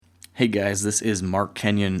Hey guys, this is Mark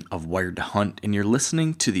Kenyon of Wired to Hunt, and you're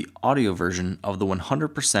listening to the audio version of the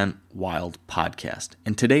 100% Wild podcast.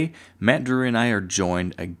 And today, Matt Drury and I are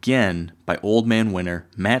joined again by Old Man Winter,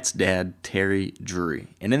 Matt's dad, Terry Drury.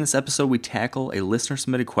 And in this episode, we tackle a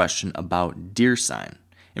listener-submitted question about deer sign.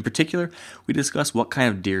 In particular, we discuss what kind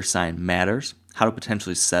of deer sign matters, how to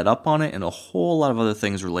potentially set up on it, and a whole lot of other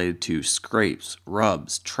things related to scrapes,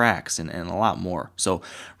 rubs, tracks, and a lot more. So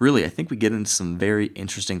really, I think we get into some very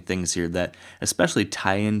interesting things here that especially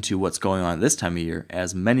tie into what's going on this time of year,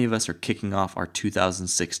 as many of us are kicking off our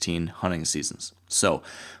 2016 hunting seasons. So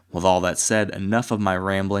with all that said, enough of my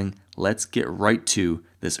rambling. Let's get right to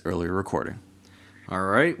this earlier recording. All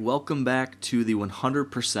right, welcome back to the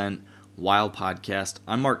 100% Wild podcast.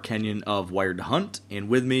 I'm Mark Kenyon of Wired to Hunt, and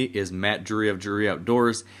with me is Matt Drury of Drury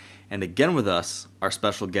Outdoors, and again with us, our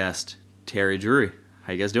special guest, Terry Drury.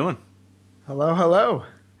 How you guys doing? Hello.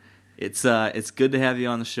 It's good to have you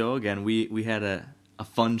on the show again. We had a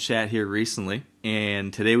fun chat here recently,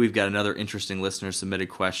 and today we've got another interesting listener submitted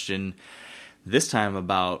question. This time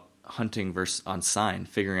about hunting versus on sign,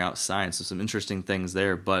 figuring out signs. So some interesting things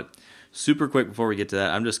there. But super quick before we get to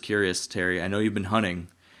that, I'm just curious, Terry. I know you've been hunting.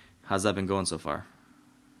 How's that been going so far?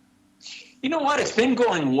 You know what? It's been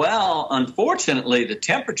going well. Unfortunately, the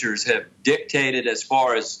temperatures have dictated as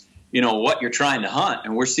far as, what you're trying to hunt.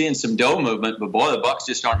 And we're seeing some doe movement, but boy, the bucks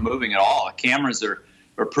just aren't moving at all. The cameras are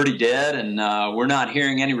pretty dead, and we're not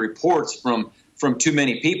hearing any reports from too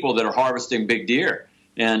many people that are harvesting big deer.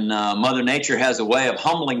 And Mother Nature has a way of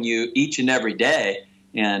humbling you each and every day.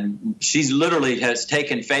 And she's literally has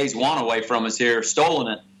taken phase one away from us here, stolen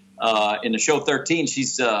it in the show 13.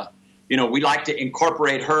 She's we like to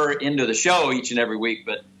incorporate her into the show each and every week,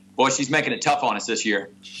 but boy, she's making it tough on us this year.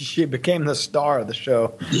 She became the star of the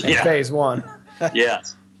show in phase one.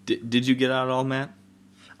 Yes. Did you get out at all, Matt?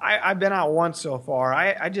 I've been out once so far.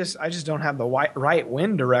 I just don't have the right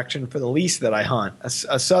wind direction for the lease that I hunt.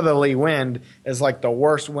 A southerly wind is like the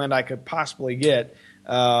worst wind I could possibly get.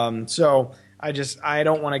 So I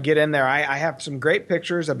don't want to get in there. I have some great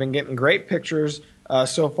pictures. I've been getting great pictures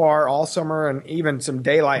so far all summer, and even some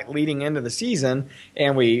daylight leading into the season.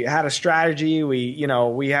 And we had a strategy.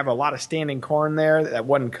 We have a lot of standing corn there that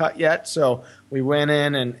wasn't cut yet. So we went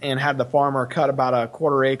in and had the farmer cut about a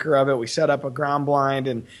quarter acre of it. We set up a ground blind,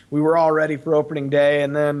 and we were all ready for opening day.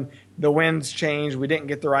 And then the winds changed. We didn't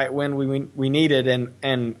get the right wind we needed.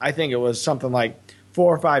 And I think it was something like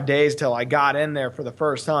 4 or 5 days till I got in there for the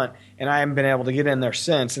first hunt, and I haven't been able to get in there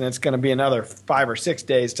since. And it's going to be another 5 or 6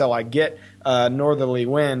 days till I get northerly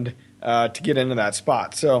wind to get into that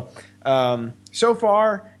spot. So so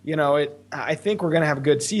far, I think we're going to have a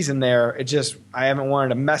good season there. It just I haven't wanted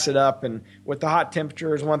to mess it up. And with the hot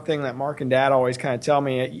temperatures, one thing that Mark and Dad always kind of tell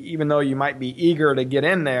me, even though you might be eager to get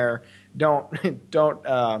in there, don't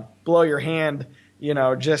blow your hand.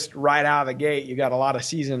 Just right out of the gate. You got a lot of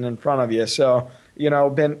season in front of you. So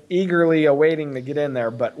been eagerly awaiting to get in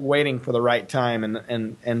there, but waiting for the right time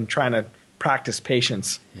and trying to practice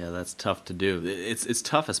patience. Yeah, that's tough to do. It's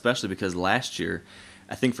tough, especially because last year,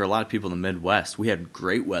 I think for a lot of people in the Midwest, we had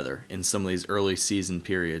great weather in some of these early season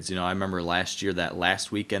periods. I remember last year, that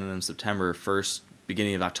last weekend in September 1st,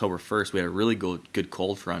 beginning of October 1st, we had a really good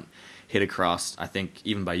cold front hit across, I think,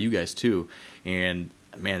 even by you guys too. And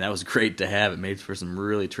man, that was great to have. It made for some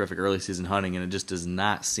really terrific early season hunting, and it just does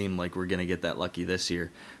not seem like we're going to get that lucky this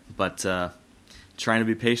year. But trying to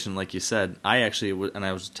be patient, like you said. I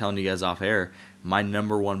was telling you guys off air, my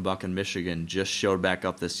number one buck in Michigan just showed back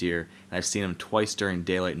up this year, and I've seen him twice during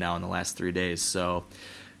daylight now in the last 3 days. So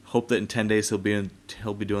hope that in 10 days he'll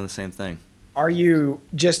be doing the same thing. Are you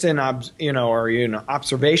just are you in an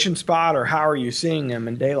observation spot, or how are you seeing him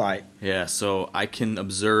in daylight? Yeah, so I can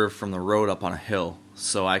observe from the road up on a hill.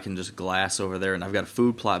 So I can just glass over there, and I've got a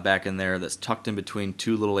food plot back in there that's tucked in between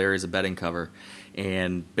two little areas of bedding cover.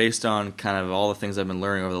 And based on kind of all the things I've been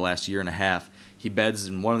learning over the last year and a half, he beds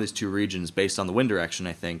in one of these two regions based on the wind direction,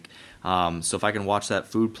 I think. So if I can watch that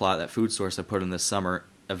food plot, that food source I put in this summer,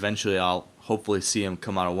 eventually I'll hopefully see him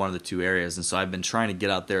come out of one of the two areas. And so I've been trying to get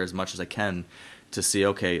out there as much as I can to see,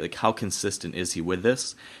 okay, like how consistent is he with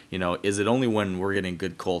this? Is it only when we're getting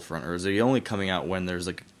good cold front, or is he only coming out when there's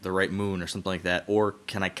like the right moon or something like that? Or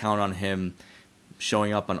can I count on him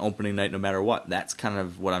showing up on opening night no matter what? That's kind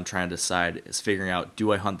of what I'm trying to decide, is figuring out,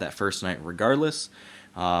 do I hunt that first night regardless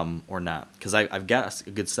or not? Because I've got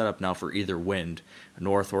a good setup now for either wind,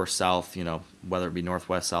 north or south, whether it be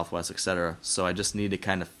northwest, southwest, etc. So I just need to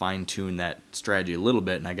kind of fine tune that strategy a little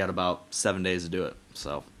bit, and I got about 7 days to do it.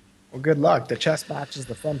 So Well, good luck. The chess match is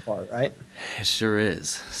the fun part, right? It sure is.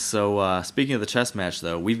 So speaking of the chess match,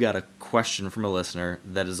 though, we've got a question from a listener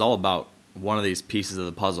that is all about one of these pieces of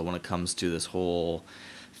the puzzle when it comes to this whole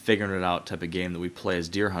figuring it out type of game that we play as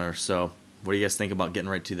deer hunters. So what do you guys think about getting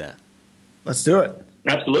right to that? Let's do it.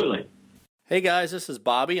 Absolutely. Hey guys, this is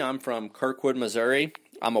Bobby. I'm from Kirkwood, Missouri.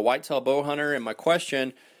 I'm a whitetail bow hunter, and my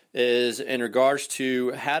question is in regards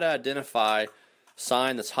to how to identify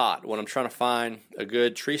sign that's hot when I'm trying to find a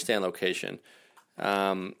good tree stand location.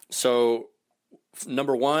 So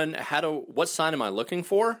number one, what sign am I looking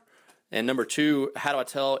for? And number two, how do I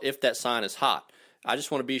tell if that sign is hot? I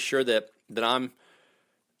just want to be sure that I'm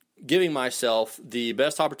giving myself the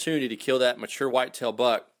best opportunity to kill that mature whitetail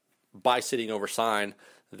buck by sitting over sign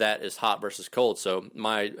that is hot versus cold. So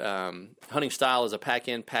my hunting style is a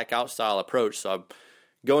pack-in, pack-out style approach. So I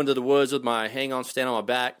go into the woods with my hang-on stand on my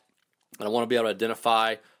back, and I want to be able to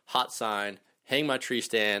identify hot sign, hang my tree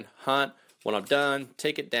stand, hunt. When I'm done,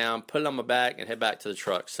 take it down, put it on my back, and head back to the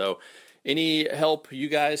truck. So any help you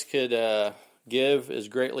guys could give is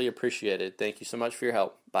greatly appreciated. Thank you so much for your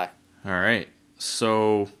help. Bye. All right.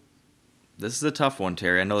 So this is a tough one,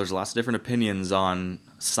 Terry. I know there's lots of different opinions on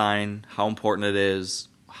sign, how important it is,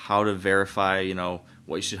 how to verify,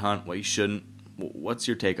 what you should hunt, what you shouldn't. What's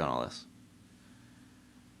your take on all this?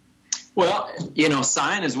 Well,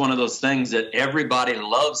 sign is one of those things that everybody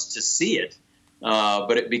loves to see it,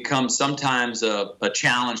 but it becomes sometimes a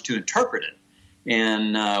challenge to interpret it.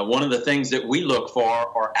 And one of the things that we look for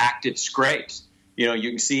are active scrapes. You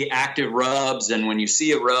can see active rubs, and when you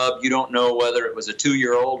see a rub, you don't know whether it was a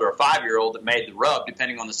 2-year-old or a 5-year-old that made the rub,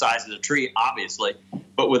 depending on the size of the tree, obviously.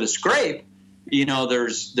 But with a scrape,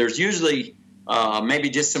 there's usually maybe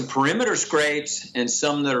just some perimeter scrapes and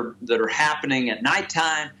some that are happening at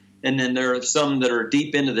nighttime, and then there are some that are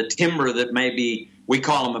deep into the timber that maybe we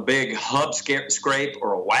call them a big hub scrape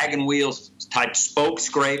or a wagon wheel type spoke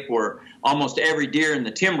scrape, where almost every deer in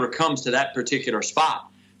the timber comes to that particular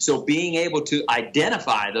spot. So being able to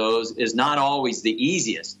identify those is not always the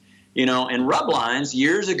easiest. And rub lines,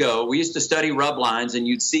 years ago, we used to study rub lines, and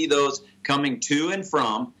you'd see those coming to and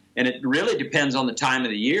from, and it really depends on the time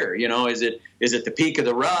of the year. Is it the peak of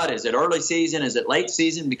the rut? Is it early season? Is it late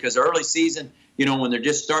season? Because early season, when they're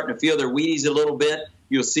just starting to feel their Wheaties a little bit,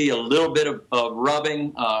 you'll see a little bit of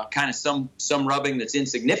rubbing, kind of some rubbing that's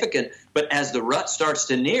insignificant. But as the rut starts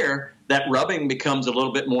to near, that rubbing becomes a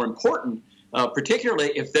little bit more important,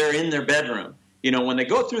 particularly if they're in their bedroom. When they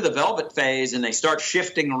go through the velvet phase and they start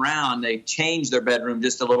shifting around, they change their bedroom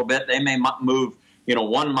just a little bit. They may move,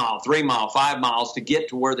 1 mile, 3 mile, 5 miles to get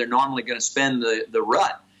to where they're normally going to spend the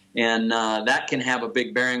rut. And that can have a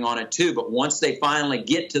big bearing on it too. But once they finally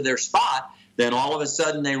get to their spot, then all of a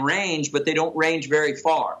sudden they range, but they don't range very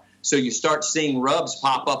far. So you start seeing rubs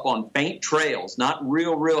pop up on faint trails, not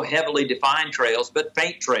real heavily defined trails, but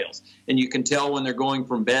faint trails. And you can tell when they're going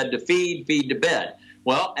from bed to feed to bed.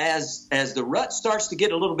 Well, as the rut starts to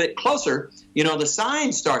get a little bit closer, the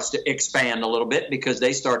sign starts to expand a little bit because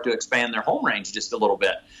they start to expand their home range just a little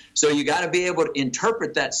bit. So you got to be able to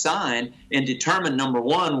interpret that sign and determine, number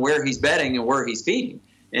one, where he's bedding and where he's feeding.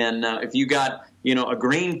 And if you got a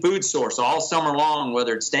green food source all summer long,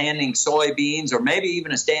 whether it's standing soybeans or maybe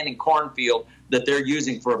even a standing cornfield that they're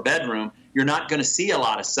using for a bedroom, you're not going to see a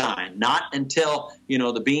lot of sign, not until,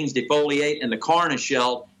 the beans defoliate and the corn is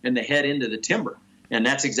shelled and they head into the timber. And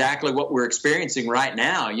that's exactly what we're experiencing right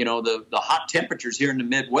now. The hot temperatures here in the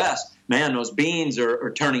Midwest, man, those beans are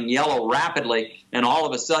turning yellow rapidly. And all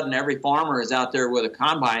of a sudden, every farmer is out there with a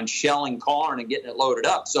combine shelling corn and getting it loaded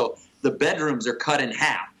up. So the bedrooms are cut in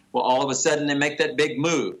half. Well, all of a sudden they make that big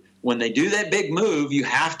move. When they do that big move, you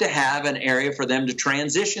have to have an area for them to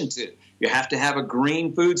transition to. You have to have a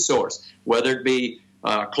green food source, whether it be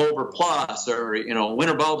Clover Plus or,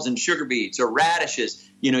 winter bulbs and sugar beets or radishes.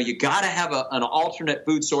 You got to have an alternate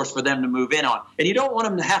food source for them to move in on. And you don't want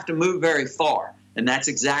them to have to move very far. And that's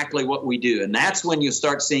exactly what we do. And that's when you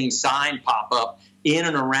start seeing sign pop up in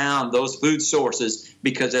and around those food sources,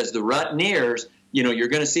 because as the rut nears, you're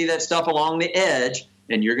going to see that stuff along the edge.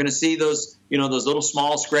 And you're going to see those, those little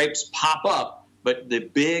small scrapes pop up. But the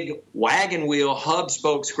big wagon wheel hub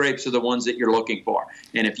spoke scrapes are the ones that you're looking for.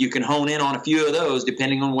 And if you can hone in on a few of those,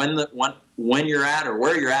 depending on when you're at or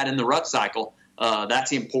where you're at in the rut cycle,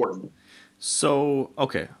 that's important. So,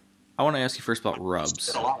 okay, I want to ask you first about rubs.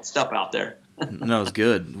 There's a lot of stuff out there. No, it's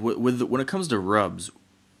good. When it comes to rubs,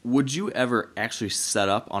 would you ever actually set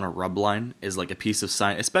up on a rub line as like a piece of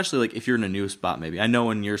sign, especially like if you're in a new spot maybe? I know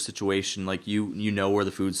in your situation, like you know where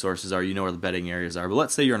the food sources are, you know where the bedding areas are, but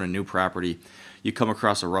let's say you're on a new property, you come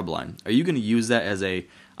across a rub line. Are you going to use that as I'm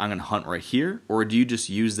going to hunt right here, or do you just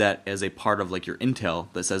use that as a part of like your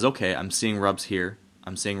intel that says, okay, I'm seeing rubs here,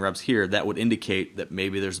 I'm seeing rubs here, that would indicate that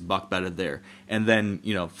maybe there's a buck bedded there. And then,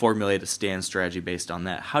 formulate a stand strategy based on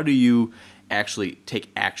that. How do you actually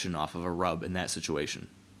take action off of a rub in that situation?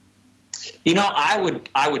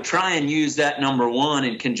 I would try and use that number one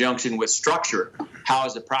in conjunction with structure. How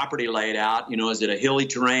is the property laid out? Is it a hilly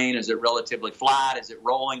terrain? Is it relatively flat? Is it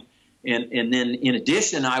rolling? And then in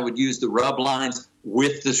addition, I would use the rub lines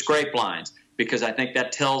with the scrape lines, because I think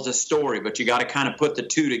that tells a story. But you got to kind of put the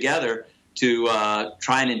two together to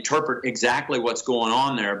try and interpret exactly what's going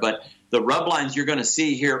on there. But the rub lines you're going to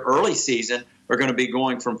see here early season are going to be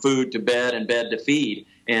going from food to bed and bed to feed.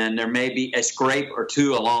 And there may be a scrape or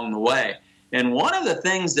two along the way. And one of the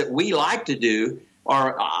things that we like to do,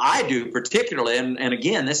 or I do particularly, and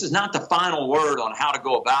again, this is not the final word on how to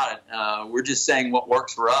go about it. We're just saying what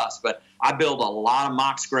works for us. But I build a lot of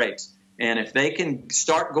mock scrapes. And if they can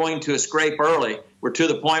start going to a scrape early, we're to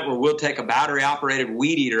the point where we'll take a battery-operated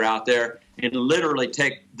weed eater out there and literally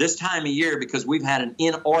take this time of year, because we've had an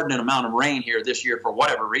inordinate amount of rain here this year for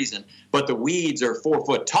whatever reason, but the weeds are 4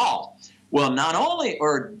 foot tall. Well, not only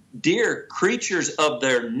are deer creatures of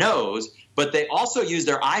their nose, but they also use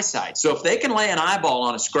their eyesight. So if they can lay an eyeball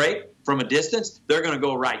on a scrape from a distance, they're going to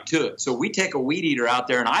go right to it. So we take a weed eater out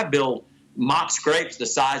there, and I build mock scrapes the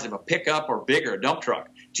size of a pickup or bigger, a dump truck,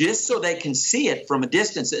 just so they can see it from a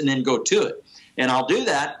distance and then go to it. And I'll do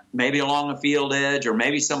that maybe along a field edge or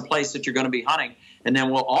maybe some place that you're going to be hunting. And then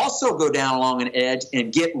we'll also go down along an edge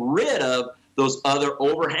and get rid of those other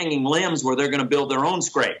overhanging limbs where they're going to build their own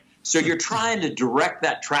scrape. So you're trying to direct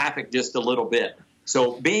that traffic just a little bit.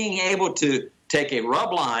 So being able to take a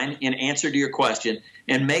rub line in answer to your question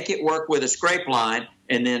and make it work with a scrape line,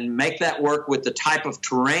 and then make that work with the type of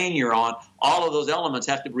terrain you're on, all of those elements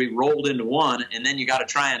have to be rolled into one. And then you got to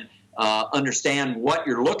try and understand what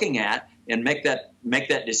you're looking at and make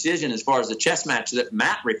that decision as far as the chess match that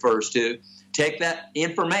Matt refers to. Take that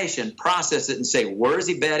information, process it, and say, where is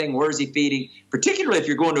he bedding? Where is he feeding? Particularly if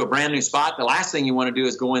you're going to a brand new spot, the last thing you want to do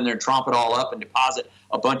is go in there and tromp it all up and deposit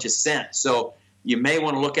a bunch of scent. So you may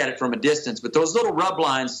want to look at it from a distance, but those little rub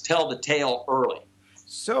lines tell the tale early.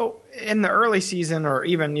 So in the early season, or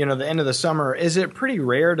even, the end of the summer, is it pretty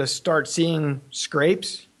rare to start seeing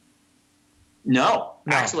scrapes? No.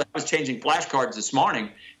 Actually, I was changing flashcards this morning,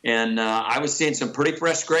 and I was seeing some pretty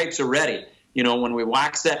fresh scrapes already. When we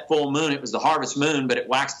waxed that full moon, it was the harvest moon, but it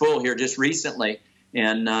waxed full here just recently.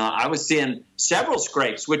 And I was seeing several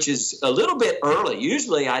scrapes, which is a little bit early.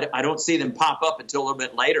 Usually I don't see them pop up until a little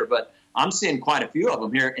bit later, but I'm seeing quite a few of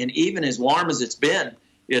them here. And even as warm as it's been,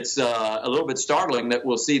 it's a little bit startling that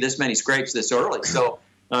we'll see this many scrapes this early. So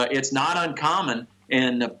it's not uncommon.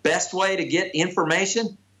 And the best way to get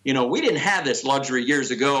information, we didn't have this luxury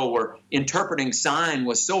years ago where interpreting sign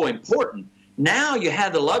was so important. Now you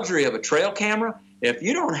have the luxury of a trail camera. If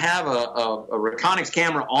you don't have a Reconyx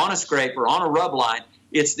camera on a scrape or on a rub line,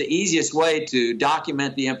 it's the easiest way to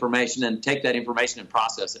document the information and take that information and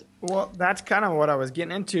process it. Well, that's kind of what I was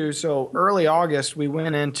getting into. So early August, we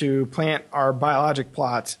went in to plant our biologic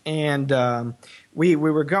plots, and we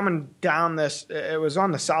were coming down this. It was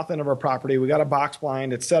on the south end of our property. We got a box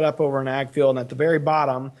blind. It's set up over an ag field, and at the very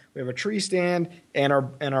bottom, we have a tree stand and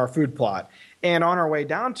our food plot. And on our way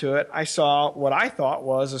down to it, I saw what I thought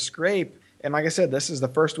was a scrape. And like I said, this is the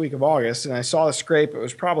first week of August, and I saw the scrape. It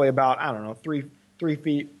was probably about, 3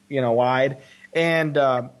 feet, wide. And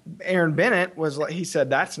Aaron Bennett he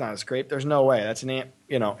said, that's not a scrape. There's no way. That's an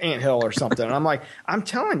anthill or something. And I'm like, I'm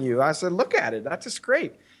telling you. I said, look at it. That's a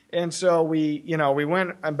scrape. And so we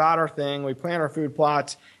went about our thing. We planted our food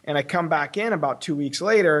plots, and I come back in about 2 weeks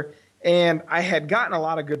later, and I had gotten a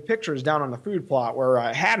lot of good pictures down on the food plot where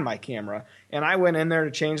I had my camera, and I went in there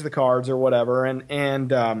to change the cards or whatever,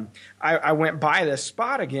 and I went by this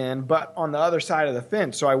spot again, but on the other side of the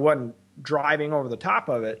fence, so I wasn't driving over the top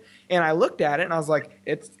of it. And I looked at it, and I was like,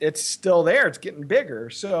 it's still there. It's getting bigger.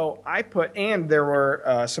 So and there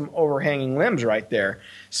were some overhanging limbs right there.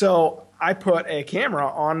 So I put a camera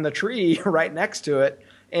on the tree right next to it,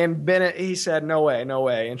 and Bennett, he said, no way, no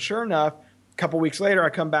way. And sure enough, a couple weeks later, I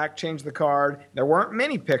come back, change the card. There weren't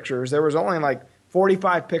many pictures. There was only like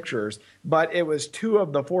 45 pictures, but it was 2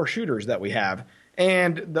 of the 4 shooters that we have.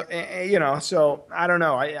 And, so I don't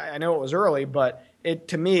know. I know it was early, but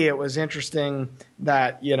to me, it was interesting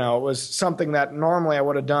that, it was something that normally I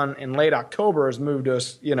would have done in late October is moved to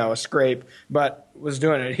a scrape, but was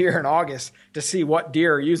doing it here in August to see what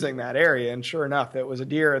deer are using that area. And sure enough, it was a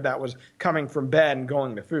deer that was coming from bed and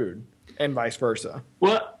going to food, and vice versa.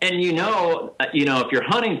 Well, and if you're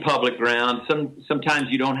hunting public ground,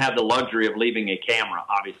 sometimes you don't have the luxury of leaving a camera,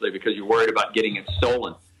 obviously, because you're worried about getting it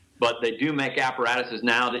stolen. but they do make apparatuses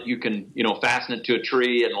now that you can, fasten it to a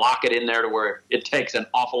tree and lock it in there to where it takes an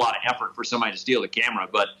awful lot of effort for somebody to steal the camera.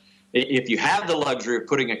 But if you have the luxury of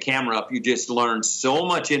putting a camera up, you just learn so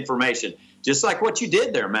much information, just like what you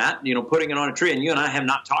did there, Matt, putting it on a tree. And you and I have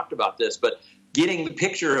not talked about this, but getting a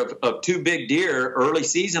picture of two big deer early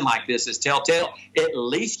season like this is telltale. At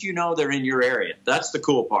least they're in your area. That's the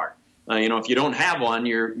cool part. If you don't have one,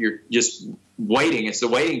 you're just waiting. It's the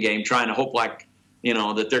waiting game, trying to hope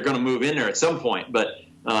that they're going to move in there at some point. But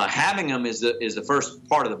having them is the first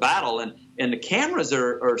part of the battle. And the cameras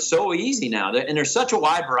are so easy now. And there's such a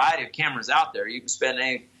wide variety of cameras out there. You can spend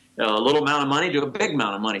a little amount of money to a big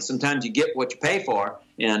amount of money. Sometimes you get what you pay for.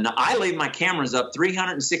 And I leave my cameras up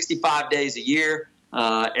 365 days a year,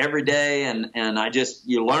 every day. And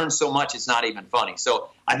you learn so much, it's not even funny. So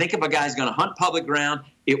I think if a guy's going to hunt public ground,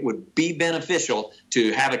 it would be beneficial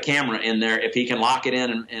to have a camera in there if he can lock it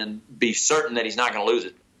in and be certain that he's not going to lose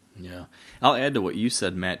it. Yeah. I'll add to what you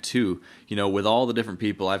said, Matt, too. With all the different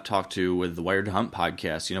people I've talked to with the Wired to Hunt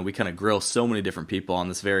podcast, we kind of grill so many different people on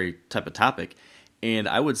this very type of topic. And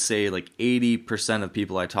I would say 80% of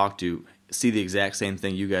people I talk to see the exact same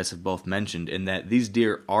thing you guys have both mentioned, in that these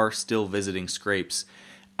deer are still visiting scrapes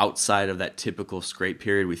outside of that typical scrape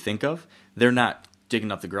period we think of. They're not digging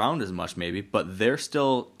up the ground as much maybe, but they're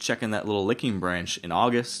still checking that little licking branch in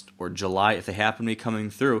August or July. If they happen to be coming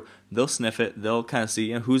through, they'll sniff it. They'll kind of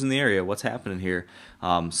see who's in the area, what's happening here.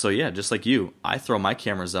 So yeah, just like you, I throw my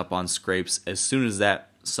cameras up on scrapes as soon as that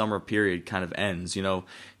summer period kind of ends.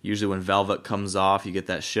 Usually when velvet comes off, you get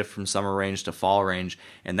that shift from summer range to fall range,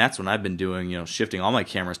 and that's when I've been doing, shifting all my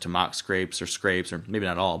cameras to mock scrapes, or maybe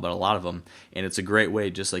not all, but a lot of them. And it's a great way,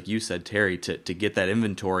 just like you said, Terry, to get that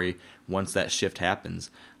inventory once that shift happens.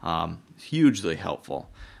 Hugely helpful.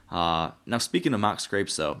 Now, speaking of mock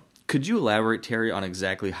scrapes, though, could you elaborate, Terry, on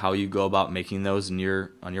exactly how you go about making those on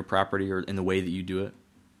your property, or in the way that you do it?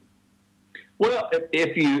 Well,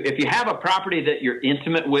 if you have a property that you're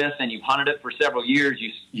intimate with and you've hunted it for several years,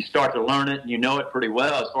 you start to learn it and you know it pretty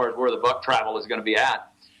well as far as where the buck travel is going to be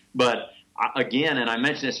at. But again, and I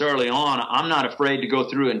mentioned this early on, I'm not afraid to go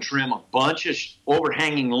through and trim a bunch of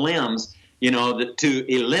overhanging limbs,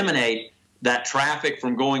 to eliminate that traffic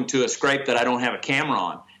from going to a scrape that I don't have a camera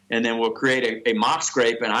on. And then we'll create a mock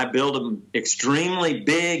scrape, and I build them extremely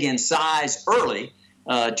big in size early,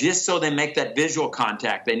 just so they make that visual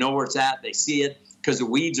contact. They know where it's at. They see it, because the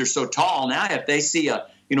weeds are so tall. Now, if they see a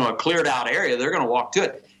cleared out area, they're going to walk to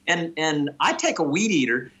it. And I take a weed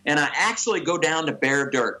eater and I actually go down to bare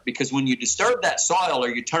dirt, because when you disturb that soil or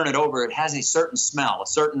you turn it over, it has a certain smell, a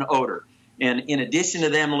certain odor. And in addition to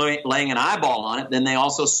them laying an eyeball on it, then they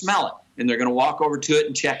also smell it, and they're going to walk over to it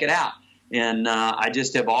and check it out. And I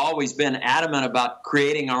just have always been adamant about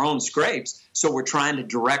creating our own scrapes. So we're trying to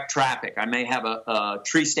direct traffic. I may have a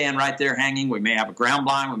tree stand right there hanging. We may have a ground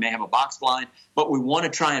blind. We may have a box blind. But we want to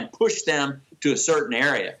try and push them to a certain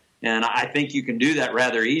area. And I think you can do that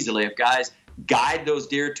rather easily if guys guide those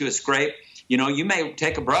deer to a scrape. You may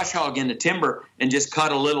take a brush hog in the timber and just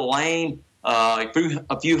cut a little lane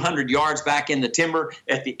a few hundred yards back in the timber.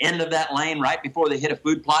 At the end of that lane, right before they hit a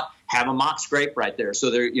food plot, have a mock scrape right there. So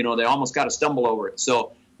they almost got to stumble over it.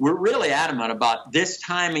 So we're really adamant about this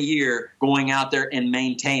time of year going out there and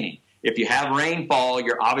maintaining. If you have rainfall,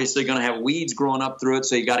 you're obviously going to have weeds growing up through it,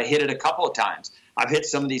 so you got to hit it a couple of times. I've hit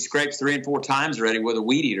some of these scrapes 3 and 4 times already with a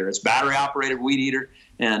weed eater. It's battery-operated weed eater,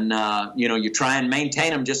 and you try and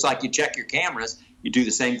maintain them just like you check your cameras. You do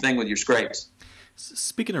the same thing with your scrapes.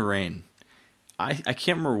 Speaking of rain, I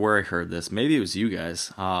can't remember where I heard this. Maybe it was you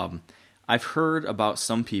guys. I've heard about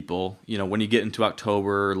some people, when you get into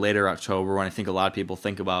October, later October, when I think a lot of people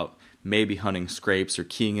think about maybe hunting scrapes or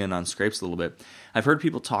keying in on scrapes a little bit, I've heard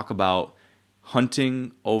people talk about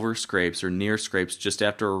hunting over scrapes or near scrapes just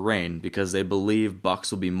after a rain, because they believe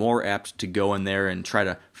bucks will be more apt to go in there and try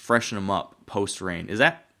to freshen them up post-rain. Is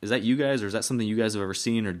that you guys, or is that something you guys have ever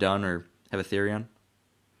seen or done or have a theory on?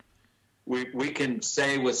 We can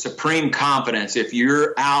say with supreme confidence, if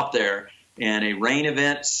you're out there and a rain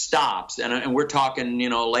event stops, and we're talking,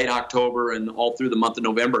 late October and all through the month of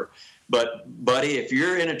November, but buddy, if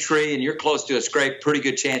you're in a tree and you're close to a scrape, pretty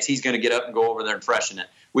good chance he's going to get up and go over there and freshen it.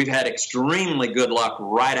 We've had extremely good luck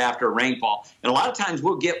right after rainfall, and a lot of times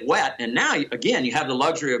we'll get wet. And now, again, you have the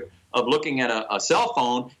luxury of looking at a cell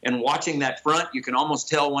phone and watching that front. You can almost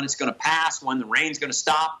tell when it's going to pass, when the rain's going to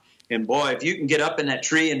stop. And boy, if you can get up in that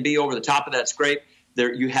tree and be over the top of that scrape,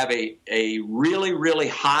 there you have a really, really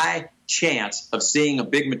high chance of seeing a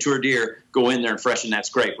big mature deer go in there and freshen that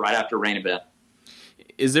scrape right after a rain event.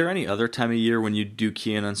 Is there any other time of year when you do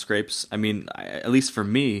key in on scrapes? I mean, at least for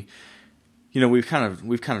me, we've kind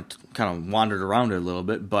of wandered around it a little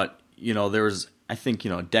bit, but there was, I think,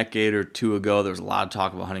 a decade or two ago, there was a lot of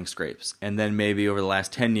talk about hunting scrapes. And then maybe over the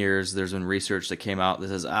last 10 years, there's been research that came out that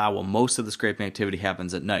says, most of the scraping activity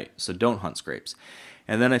happens at night, so don't hunt scrapes.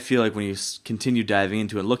 And then I feel like when you continue diving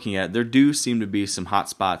into it and looking at it, there do seem to be some hot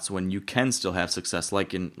spots when you can still have success,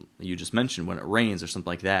 like you just mentioned, when it rains or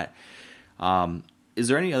something like that. Is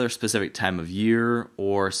there any other specific time of year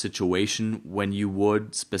or situation when you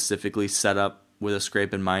would specifically set up with a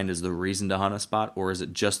scrape in mind as the reason to hunt a spot, or is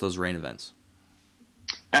it just those rain events?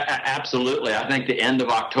 Absolutely. I think the end of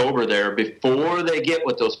October there, before they get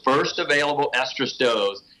with those first available estrus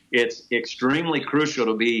does, it's extremely crucial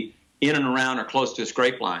to be in and around or close to a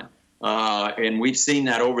scrape line. And we've seen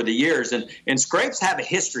that over the years. And scrapes have a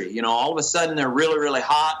history. All of a sudden they're really, really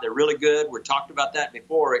hot. They're really good. We talked about that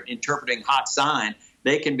before, interpreting hot sign.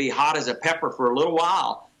 They can be hot as a pepper for a little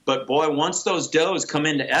while. But, boy, once those does come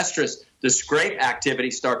into estrus, the scrape activity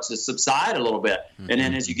starts to subside a little bit. Mm-hmm. And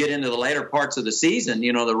then as you get into the later parts of the season,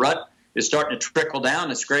 the rut is starting to trickle down.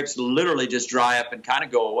 The scrapes literally just dry up and kind of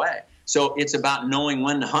go away. So it's about knowing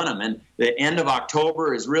when to hunt them. And the end of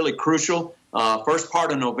October is really crucial. First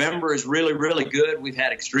part of November is really, really good. We've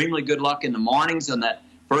had extremely good luck in the mornings on that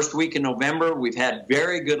first week in November. We've had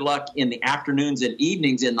very good luck in the afternoons and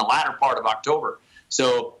evenings in the latter part of October.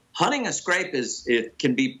 So hunting a scrape it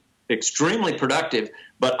can be extremely productive,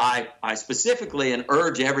 but I specifically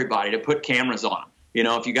urge everybody to put cameras on them.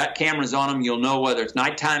 If you got cameras on them, you'll know whether it's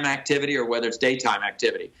nighttime activity or whether it's daytime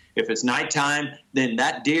activity. If it's nighttime, then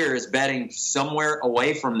that deer is bedding somewhere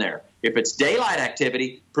away from there. If it's daylight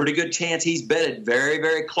activity, pretty good chance he's bedded very,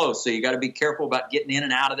 very close. So you got to be careful about getting in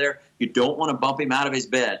and out of there. You don't want to bump him out of his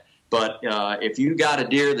bed. But if you got a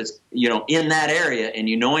deer that's, in that area and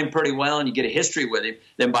you know him pretty well and you get a history with him,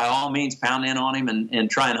 then by all means pound in on him and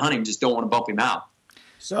try and hunt him. Just don't want to bump him out.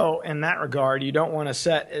 So in that regard, you don't want to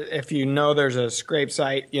set, if there's a scrape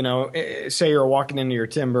site, say you're walking into your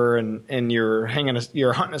timber and you're hunting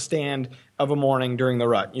a stand of a morning during the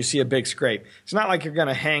rut. You see a big scrape. It's not like you're going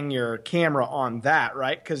to hang your camera on that,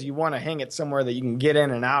 right? Because you want to hang it somewhere that you can get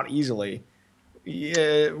in and out easily.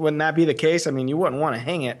 Wouldn't that be the case? I mean, you wouldn't want to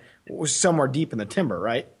hang it somewhere deep in the timber,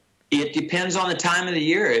 right? It depends on the time of the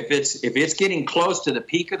year. If it's getting close to the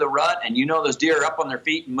peak of the rut and those deer are up on their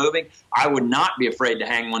feet and moving, I would not be afraid to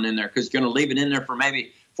hang one in there, because you're going to leave it in there for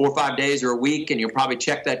maybe 4 or 5 days or a week, and you'll probably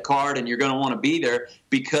check that card and you're going to want to be there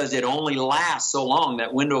because it only lasts so long.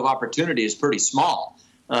 That window of opportunity is pretty small.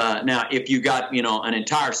 Now, if you got, an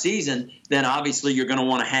entire season, then obviously you're going to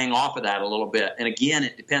want to hang off of that a little bit. And again,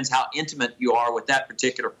 it depends how intimate you are with that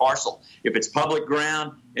particular parcel. If it's public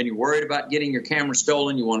ground and you're worried about getting your camera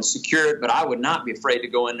stolen, you want to secure it. But I would not be afraid to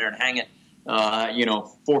go in there and hang it,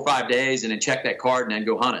 4 or 5 days and then check that card and then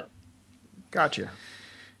go hunt it. Gotcha.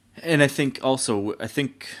 And I think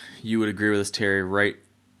you would agree with this, Terry, right?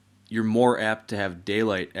 You're more apt to have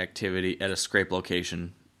daylight activity at a scrape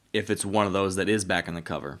location if it's one of those that is back in the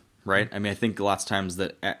cover, right? I mean, I think lots of times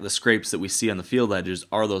that the scrapes that we see on the field edges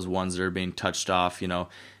are those ones that are being touched off,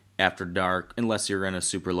 after dark, unless you're in a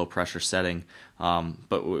super low pressure setting.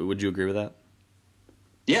 But would you agree with that?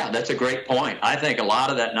 Yeah, that's a great point. I think a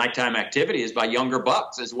lot of that nighttime activity is by younger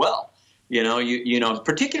bucks as well.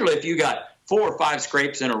 Particularly if you got 4 or 5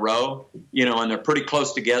 scrapes in a row, and they're pretty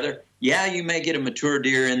close together. Yeah, you may get a mature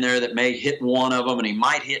deer in there that may hit one of them, and he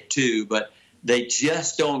might hit 2, but they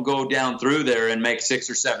just don't go down through there and make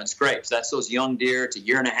 6 or 7 scrapes. That's those young deer. It's a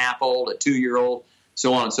 1.5 old, a 2-year-old,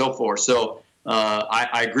 so on and so forth. So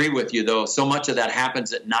I agree with you, though. So much of that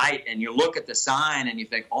happens at night, and you look at the sign and you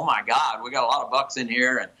think, oh, my God, we got a lot of bucks in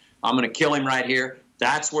here, and I'm going to kill him right here.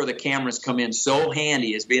 That's where the cameras come in so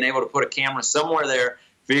handy, is being able to put a camera somewhere there,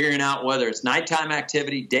 figuring out whether it's nighttime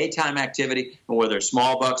activity, daytime activity, and whether it's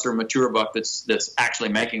small bucks or mature buck that's actually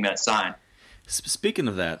making that sign. Speaking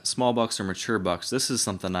of that, small bucks or mature bucks, this is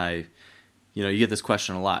something you get this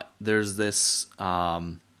question a lot. There's this,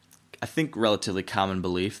 I think, relatively common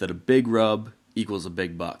belief that a big rub equals a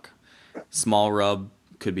big buck. Small rub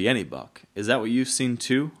could be any buck. Is that what you've seen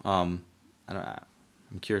too? I'm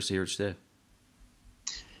curious to hear what you say.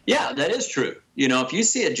 Yeah, that is true. If you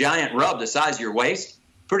see a giant rub the size of your waist,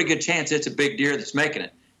 pretty good chance it's a big deer that's making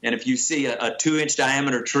it. And if you see a 2-inch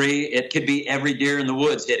diameter tree, it could be every deer in the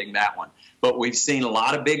woods hitting that one. But we've seen a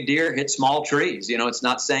lot of big deer hit small trees. It's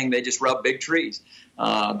not saying they just rub big trees.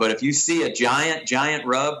 But if you see a giant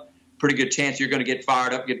rub, pretty good chance you're going to get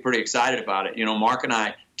fired up, get pretty excited about it. Mark and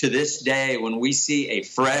I, to this day, when we see a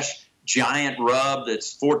fresh giant rub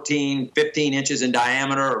that's 14, 15 inches in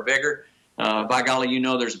diameter or bigger, by golly,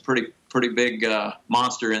 there's a pretty big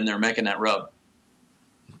monster in there making that rub.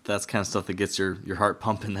 that's kind of stuff that gets your heart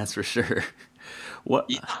pumping. That's for sure. What?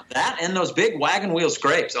 Yeah, that and those big wagon wheel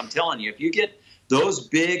scrapes. I'm telling you, if you get those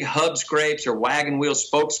big hub scrapes or wagon wheel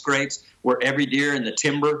spoke scrapes where every deer in the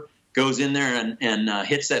timber goes in there and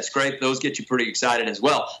hits that scrape, those get you pretty excited as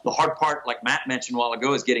well. The hard part, like Matt mentioned a while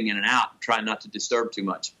ago, is getting in and out and trying not to disturb too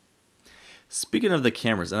much. Speaking of the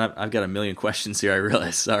cameras, and I've got a million questions here, I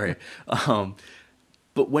realize, sorry.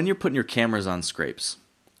 But when you're putting your cameras on scrapes,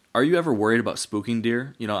 are you ever worried about spooking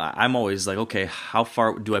deer? You know, I'm always like, okay, how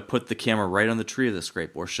far do I put the camera right on the tree of the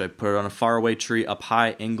scrape? Or should I put it on a faraway tree up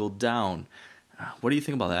high, angled down? What do you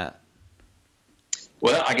think about that?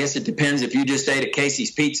 Well, I guess it depends. If you just ate a Casey's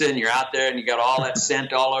pizza and you're out there and you got all that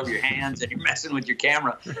scent all over your hands and you're messing with your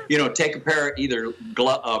camera, take a pair of either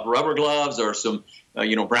rubber gloves or some,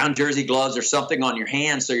 brown jersey gloves or something on your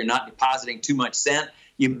hands so you're not depositing too much scent.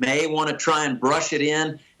 You may want to try and brush it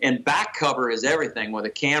in. And back cover is everything with a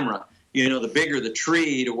camera. The bigger the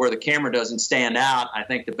tree to where the camera doesn't stand out, I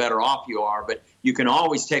think the better off you are. But you can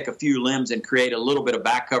always take a few limbs and create a little bit of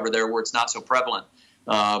back cover there where it's not so prevalent.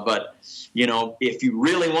 But if you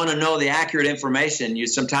really want to know the accurate information,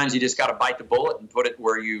 sometimes you just got to bite the bullet and put it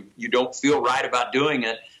where you don't feel right about doing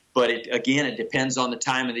it. But it depends on the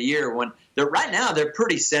time of the year. When right now they're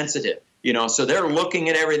pretty sensitive, so they're looking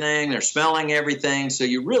at everything, they're smelling everything. So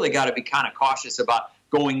you really got to be kind of cautious about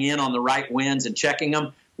going in on the right winds and checking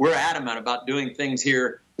them. We're adamant about doing things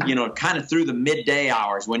here, kind of through the midday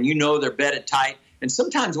hours when they're bedded tight. And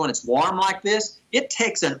sometimes when it's warm like this, it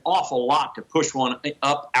takes an awful lot to push one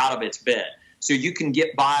up out of its bed. So you can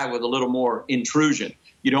get by with a little more intrusion.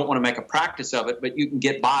 You don't want to make a practice of it, but you can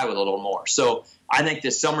get by with a little more. So I think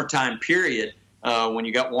this summertime period, when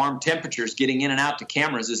you got warm temperatures, getting in and out to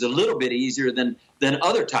cameras is a little bit easier than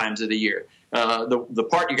other times of the year. The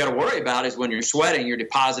part you got to worry about is when you're sweating, you're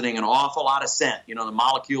depositing an awful lot of scent. The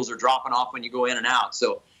molecules are dropping off when you go in and out.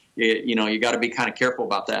 So, you got to be kind of careful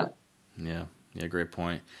about that. Yeah, great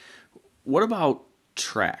point. What about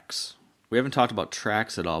tracks? We haven't talked about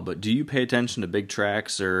tracks at all, but do you pay attention to big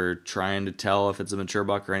tracks or trying to tell if it's a mature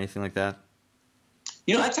buck or anything like that?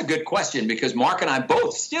 That's a good question because Mark and I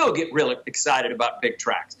both still get really excited about big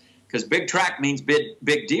tracks because big track means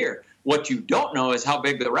big deer. What you don't know is how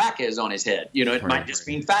big the rack is on his head. It might just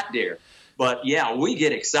mean fat deer. But, yeah, we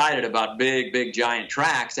get excited about big, giant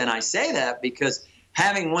tracks. And I say that because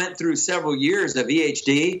having went through several years of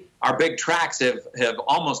EHD, our big tracks have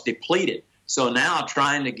almost depleted. So now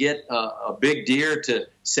trying to get a big deer to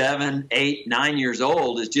 7, 8, 9 years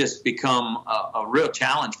old has just become a real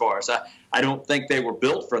challenge for us. I don't think they were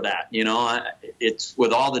built for that. It's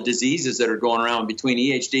with all the diseases that are going around between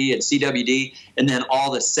EHD and CWD, and then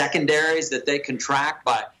all the secondaries that they contract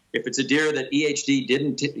by. If it's a deer that EHD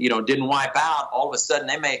didn't wipe out, all of a sudden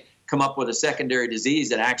they may come up with a secondary disease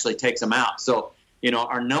that actually takes them out. So,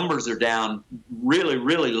 our numbers are down really,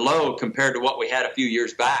 really low compared to what we had a few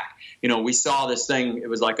years back. We saw this thing, it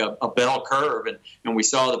was like a bell curve, and we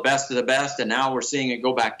saw the best of the best, and now we're seeing it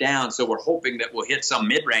go back down. So we're hoping that we'll hit some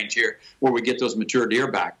mid-range here where we get those mature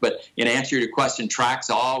deer back. But in answer to your question,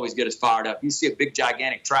 tracks always get us fired up. You see a big,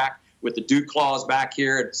 gigantic track with the dew claws back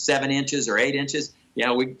here at 7 inches or 8 inches,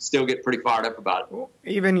 we still get pretty fired up about it.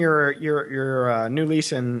 Even your new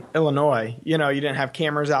lease in Illinois, you didn't have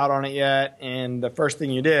cameras out on it yet, and the first thing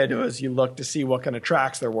you did was you looked to see what kind of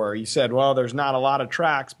tracks there were. You said, well, there's not a lot of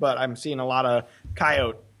tracks, but I'm seeing a lot of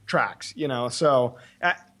coyote tracks, So,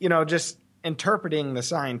 just interpreting the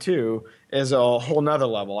sign too is a whole nother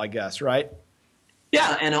level, I guess, right?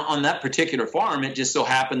 Yeah, and on that particular farm, it just so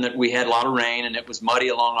happened that we had a lot of rain and it was muddy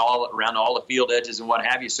around all the field edges and what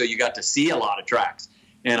have you, so you got to see a lot of tracks.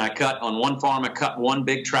 And on one farm, I cut one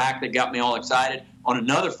big track that got me all excited. On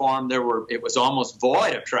another farm, it was almost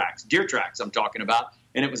void of tracks, deer tracks I'm talking about,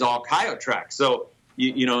 and it was all coyote tracks. So,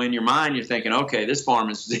 in your mind, you're thinking, okay, this farm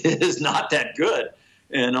is not that good.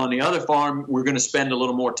 And on the other farm, we're going to spend a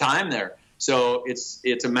little more time there. So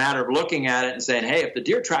it's a matter of looking at it and saying, hey, if the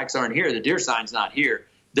deer tracks aren't here, the deer sign's not here.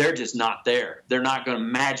 They're just not there. They're not going to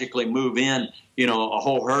magically move in, a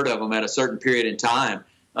whole herd of them at a certain period in time.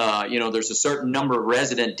 There's a certain number of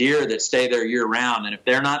resident deer that stay there year round. And if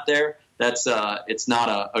they're not there, it's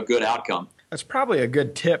not a good outcome. That's probably a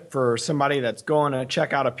good tip for somebody that's going to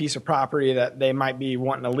check out a piece of property that they might be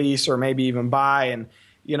wanting to lease or maybe even buy. And,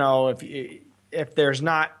 if there's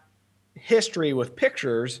not history with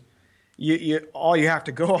pictures, all you have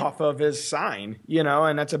to go off of is sign,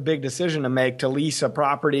 and that's a big decision to make, to lease a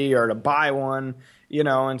property or to buy one,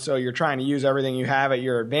 and so you're trying to use everything you have at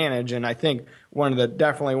your advantage. And I think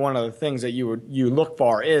definitely one of the things that you look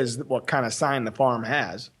for is what kind of sign the farm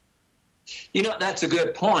has. That's a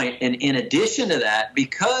good point. And in addition to that,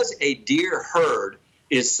 because a deer herd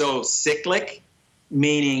is so cyclic,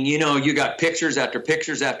 meaning, you got pictures after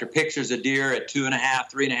pictures after pictures of deer at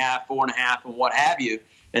 2.5, 3.5, 4.5, and what have you.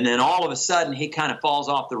 And then all of a sudden he kind of falls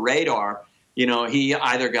off the radar. He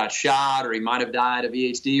either got shot or he might have died of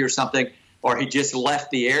EHD or something, or he just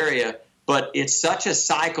left the area. But it's such a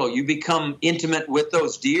cycle. You become intimate with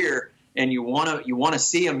those deer and you want to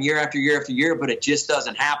see them year after year after year, but it just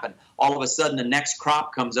doesn't happen. All of a sudden the next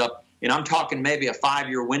crop comes up, and I'm talking maybe a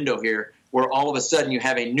 5-year window here, where all of a sudden you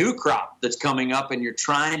have a new crop that's coming up and you're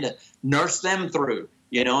trying to nurse them through,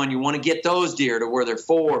 and you want to get those deer to where they're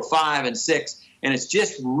 4, 5, and 6. And it's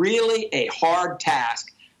just really a hard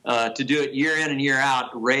task to do it year in and year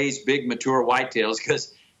out, raise big mature whitetails,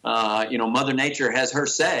 because, Mother Nature has her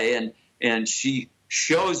say, and she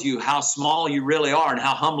shows you how small you really are and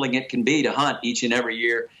how humbling it can be to hunt each and every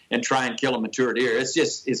year and try and kill a mature deer. It's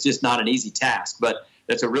just not an easy task. But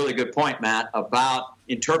that's a really good point, Matt, about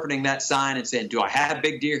interpreting that sign and saying, do I have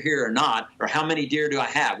big deer here or not? Or how many deer do I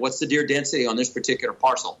have? What's the deer density on this particular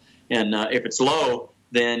parcel? And if it's low,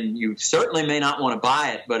 then you certainly may not want to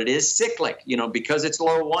buy it, but it is cyclic. Because it's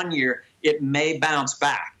low one year, it may bounce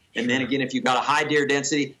back. And then again, if you've got a high deer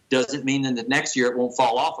density, doesn't mean that the next year it won't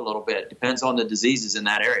fall off a little bit. It depends on the diseases in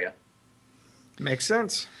that area. Makes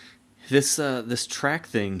sense. This track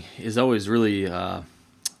thing is always really,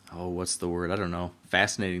 what's the word? I don't know.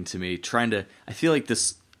 Fascinating to me. I feel like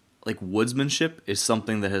this, woodsmanship is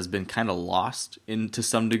something that has been kind of lost to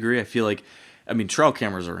some degree. I feel like, trail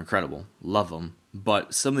cameras are incredible. Love them.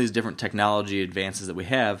 But some of these different technology advances that we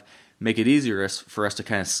have make it easier for us to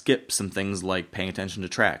kind of skip some things like paying attention to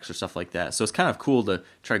tracks or stuff like that. So it's kind of cool to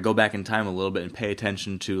try to go back in time a little bit and pay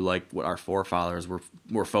attention to what our forefathers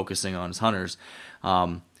were focusing on as hunters.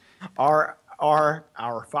 Our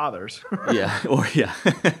fathers.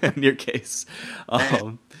 In your case.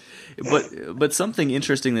 But something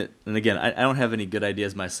interesting and again, I don't have any good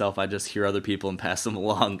ideas myself. I just hear other people and pass them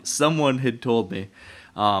along. Someone had told me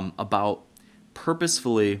about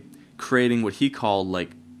purposefully creating what he called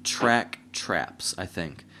track traps, I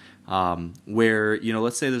think, where,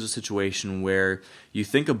 let's say there's a situation where you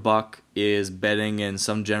think a buck is bedding in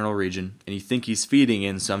some general region and you think he's feeding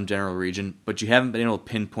in some general region, but you haven't been able to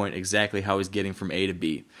pinpoint exactly how he's getting from A to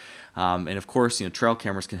B. And of course, trail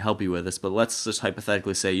cameras can help you with this, but let's just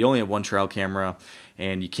hypothetically say you only have one trail camera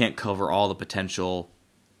and you can't cover all the potential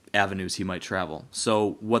avenues he might travel.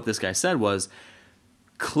 So what this guy said was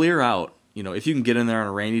clear out, if you can get in there on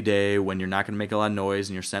a rainy day when you're not going to make a lot of noise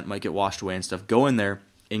and your scent might get washed away and stuff, go in there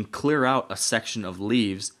and clear out a section of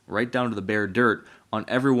leaves right down to the bare dirt on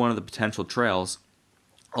every one of the potential trails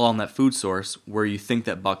along that food source where you think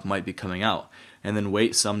that buck might be coming out. And then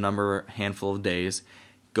wait some handful of days,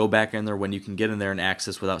 go back in there when you can get in there and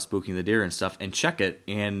access without spooking the deer and stuff, and check it,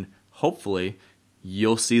 and hopefully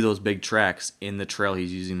you'll see those big tracks in the trail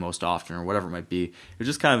he's using most often or whatever it might be. It was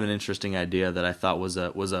just kind of an interesting idea that I thought was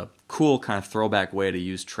a cool kind of throwback way to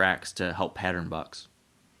use tracks to help pattern bucks.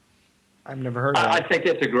 I've never heard of that. I think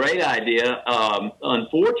that's a great idea.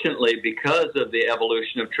 Unfortunately, because of the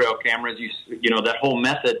evolution of trail cameras, that whole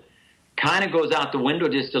method kind of goes out the window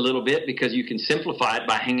just a little bit, because you can simplify it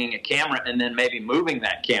by hanging a camera and then maybe moving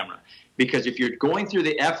that camera. Because if you're going through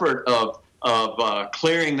the effort of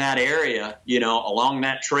clearing that area, along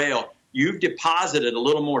that trail, you've deposited a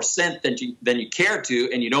little more scent than you care to,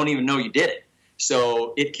 and you don't even know you did it.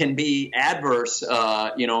 So it can be adverse,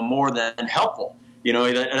 more than helpful.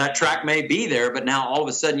 That track may be there, but now all of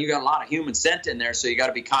a sudden you got a lot of human scent in there, so you got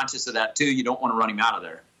to be conscious of that too. You don't want to run him out of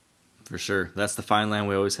there. For sure. That's the fine line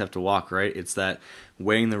we always have to walk, right? It's that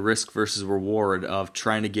weighing the risk versus reward of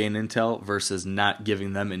trying to gain intel versus not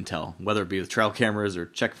giving them intel, whether it be with trail cameras or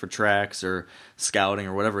check for tracks or scouting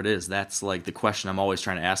or whatever it is. That's the question I'm always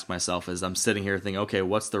trying to ask myself as I'm sitting here thinking, okay,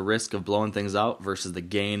 what's the risk of blowing things out versus the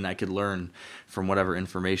gain I could learn from whatever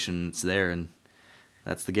information is there? And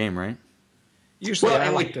that's the game, right? Usually I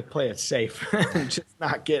like to play it safe, just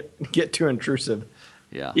not get too intrusive.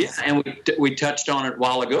 Yeah, and we touched on it a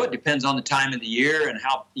while ago. It depends on the time of the year and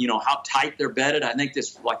how tight they're bedded. I think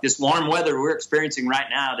this warm weather we're experiencing right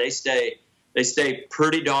now, they stay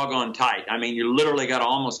pretty doggone tight. You literally got to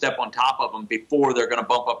almost step on top of them before they're going to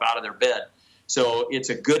bump up out of their bed. So it's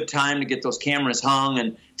a good time to get those cameras hung,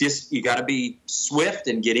 and you got to be swift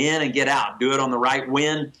and get in and get out. Do it on the right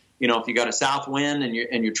wind. If you got a south wind and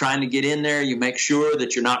you're trying to get in there, you make sure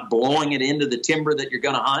that you're not blowing it into the timber that you're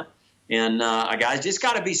going to hunt. And guys just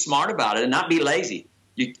got to be smart about it and not be lazy.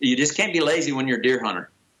 You just can't be lazy when you're a deer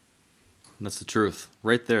hunter. That's the truth.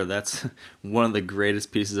 Right there, that's one of the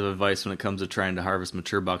greatest pieces of advice when it comes to trying to harvest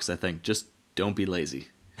mature bucks, I think. Just don't be lazy.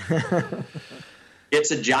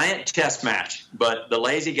 It's a giant chess match, but the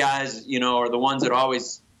lazy guys, are the ones that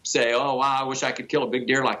always say, oh, wow, I wish I could kill a big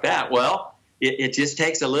deer like that. Well, it just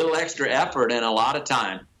takes a little extra effort and a lot of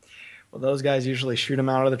time. Well, those guys usually shoot them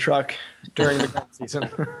out of the truck during the gun season.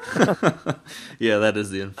 Yeah, that is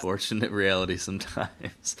the unfortunate reality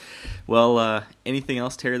sometimes. Well, anything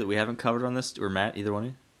else, Terry, that we haven't covered on this, or Matt, either one of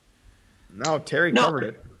you? No, Terry covered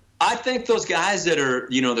it. I think those guys that are,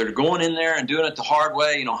 they're going in there and doing it the hard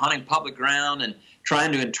way, hunting public ground and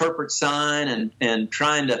trying to interpret sign and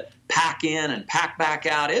trying to pack in and pack back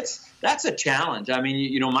out, that's a challenge. I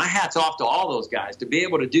mean, my hat's off to all those guys to be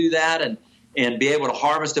able to do that and be able to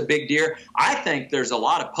harvest a big deer. I think there's a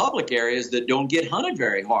lot of public areas that don't get hunted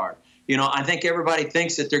very hard. I think everybody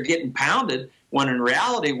thinks that they're getting pounded when in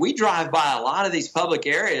reality we drive by a lot of these public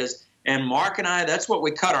areas, and Mark and I, that's what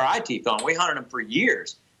we cut our eye teeth on. We hunted them for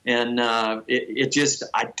years. And I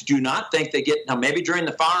do not think they get, now maybe during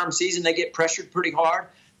the firearm season they get pressured pretty hard,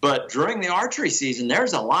 but during the archery season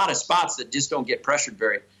there's a lot of spots that just don't get pressured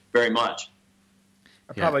very, very much.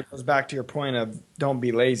 It probably goes back to your point of don't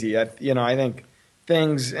be lazy. I think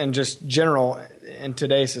things in just general in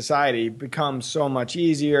today's society become so much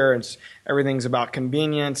easier. Everything's about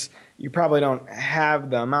convenience. You probably don't have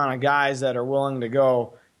the amount of guys that are willing to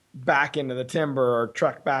go back into the timber or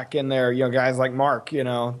truck back in there, guys like Mark,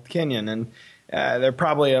 Kenyon, and they're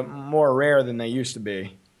probably more rare than they used to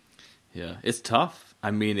be. Yeah, it's tough.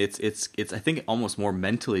 I mean, it's I think almost more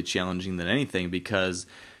mentally challenging than anything, because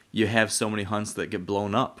you have so many hunts that get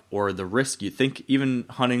blown up, or the risk. You think even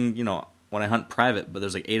hunting, when I hunt private, but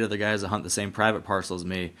there's like 8 other guys that hunt the same private parcel as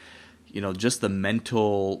me, just the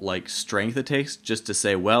mental strength it takes just to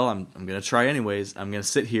say, well, I'm going to try anyways. I'm going to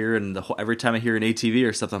sit here, and every time I hear an ATV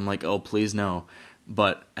or something, I'm like, oh, please no.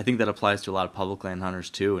 But I think that applies to a lot of public land hunters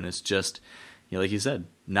too, and it's just, like you said,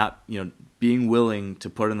 not, being willing to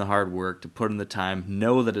put in the hard work, to put in the time,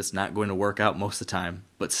 know that it's not going to work out most of the time,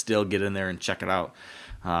 but still get in there and check it out.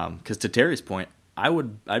 Because to Terry's point,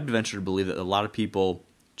 I'd venture to believe that a lot of people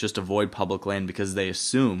just avoid public land because they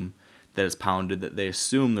assume that it's pounded, that they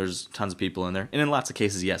assume there's tons of people in there. And in lots of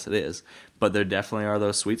cases, yes, it is. But there definitely are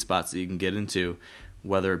those sweet spots that you can get into,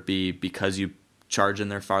 whether it be because you charge in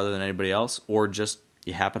there farther than anybody else, or just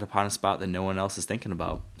you happen upon a spot that no one else is thinking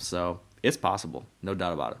about. So it's possible, no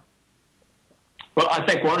doubt about it. Well, I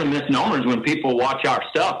think one of the misnomers when people watch our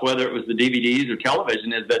stuff, whether it was the DVDs or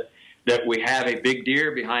television, is that we have a big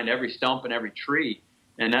deer behind every stump and every tree.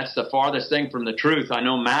 And that's the farthest thing from the truth. I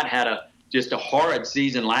know Matt had just a horrid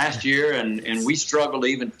season last year, and we struggled to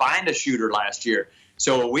even find a shooter last year.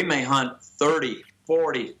 So we may hunt 30,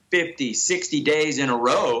 40, 50, 60 days in a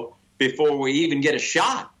row before we even get a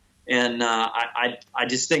shot. And I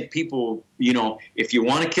just think people, if you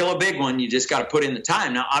want to kill a big one, you just got to put in the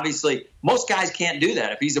time. Now, obviously, most guys can't do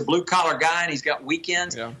that. If he's a blue-collar guy and he's got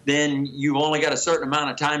weekends, then you've only got a certain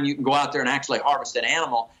amount of time you can go out there and actually harvest an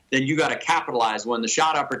animal. Then you got to capitalize. When the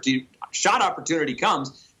shot opportunity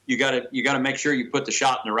comes, you got to make sure you put the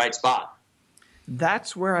shot in the right spot.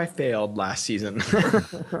 That's where I failed last season.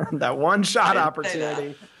 That one shot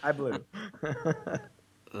opportunity, I blew.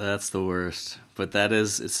 That's the worst. But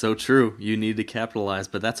it's so true. You need to capitalize,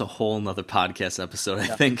 but that's a whole nother podcast episode, I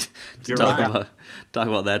think, to talk about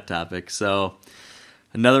that topic. So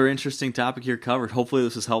another interesting topic here covered. Hopefully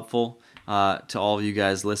this was helpful to all of you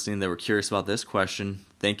guys listening that were curious about this question.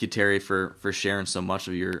 Thank you, Terry, for sharing so much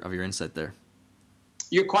of your insight there.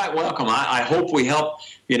 You're quite welcome. I hope we help,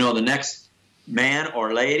 the next man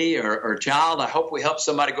or lady or child. I hope we help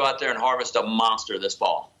somebody go out there and harvest a monster this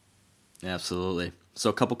fall. Absolutely. So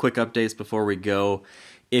a couple quick updates before we go.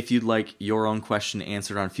 If you'd like your own question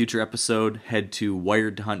answered on a future episode, head to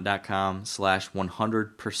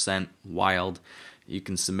wiredtohunt.com/100%wild. You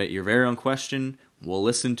can submit your very own question. We'll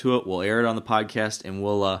listen to it. We'll air it on the podcast, and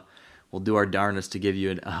we'll do our darndest to give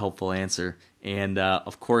you a helpful answer. And,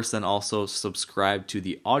 of course, then also subscribe to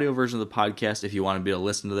the audio version of the podcast if you want to be able to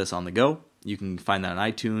listen to this on the go. You can find that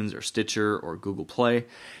on iTunes or Stitcher or Google Play.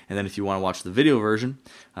 And then if you want to watch the video version,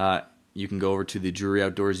 you can go over to the Drury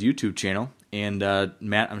Outdoors YouTube channel. And,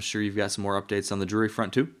 Matt, I'm sure you've got some more updates on the Drury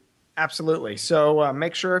front, too. Absolutely. So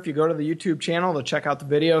make sure if you go to the YouTube channel to check out the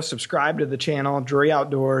video, subscribe to the channel, Drury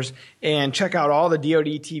Outdoors, and check out all the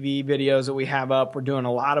DoD TV videos that we have up. We're doing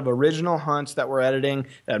a lot of original hunts that we're editing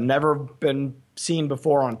that have never been seen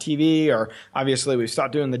before on TV, or obviously we've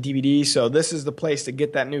stopped doing the DVD. So this is the place to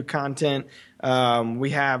get that new content.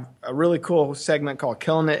 We have a really cool segment called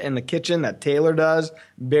Killing It in the Kitchen that Taylor does.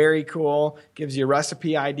 Very cool. Gives you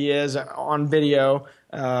recipe ideas on video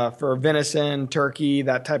for venison, turkey,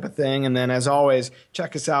 that type of thing. And then as always,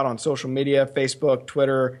 check us out on social media, Facebook,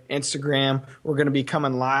 Twitter, Instagram. We're going to be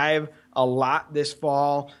coming live a lot this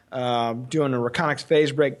fall, doing a Reconyx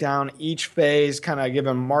phase breakdown. Each phase kind of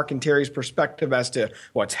giving Mark and Terry's perspective as to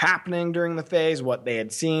what's happening during the phase, what they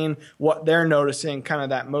had seen, what they're noticing, kind of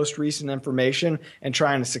that most recent information, and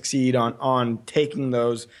trying to succeed on taking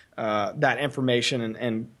those that information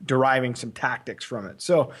and deriving some tactics from it.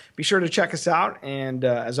 So be sure to check us out, and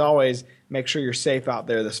as always, make sure you're safe out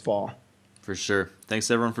there this fall. For sure. Thanks,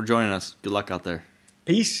 everyone, for joining us. Good luck out there.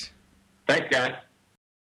 Peace. Thanks, guys.